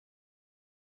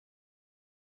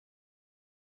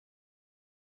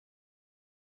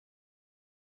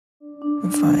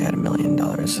If I had $1 million,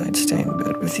 I'd stay in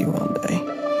bed with you all day.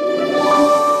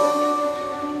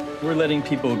 We're letting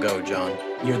people go, John.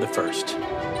 You're the first.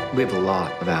 We have a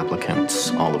lot of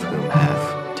applicants, all of whom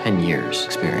have 10 years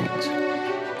experience.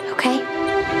 Okay.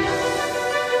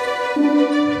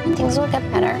 Things will get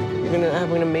better. You're gonna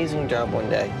have an amazing job one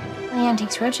day. The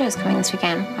Antiques Roadshow is coming this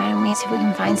weekend. Why don't we see if we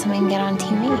can find something and get on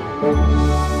TV?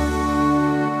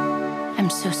 I'm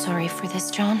so sorry for this,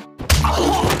 John.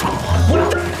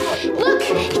 Look!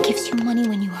 It gives you money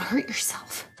when you hurt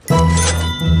yourself.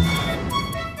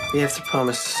 We have to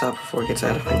promise to stop before it gets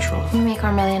out of control. We make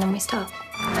our $1 million and we stop.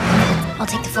 I'll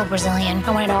take the full Brazilian.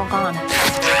 I want it all gone.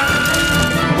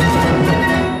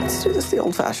 Let's do this the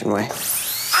old-fashioned way.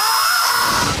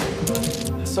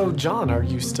 So, John, are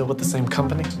you still with the same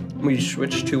company? We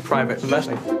switched to private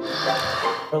investing.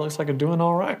 That looks like you're doing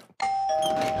all right.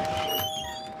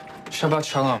 Shabbat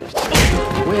shalom.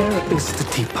 Where is the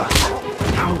teapot?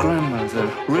 Our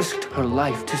grandmother risked her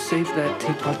life to save that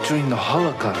teapot during the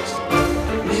Holocaust.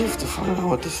 We have to find out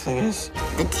what this thing is.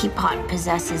 The teapot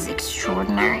possesses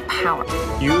extraordinary power.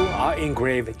 You are in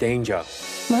grave danger.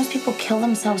 Most people kill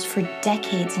themselves for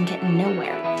decades and get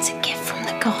nowhere. It's a gift from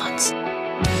the gods.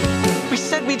 We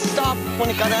said we'd stop when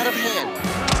it got out of hand.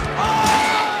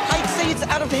 I'd say it's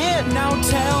out of hand. Now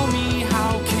tell me,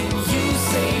 how can you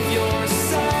save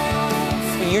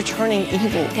yourself? You're turning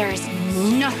evil. There is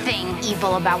nothing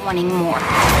evil about wanting more.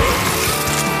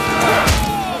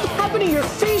 What's happening to your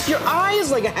face? Your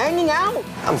eyes like hanging out?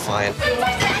 I'm fine.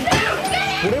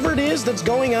 Whatever it is that's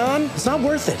going on, it's not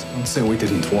worth it. Don't say we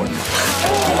didn't warn you.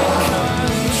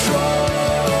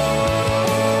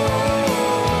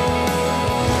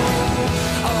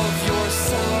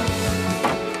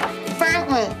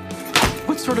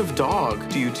 What sort of dog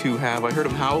do you two have? I heard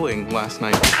him howling last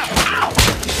night.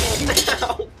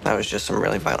 That was just some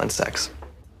really violent sex.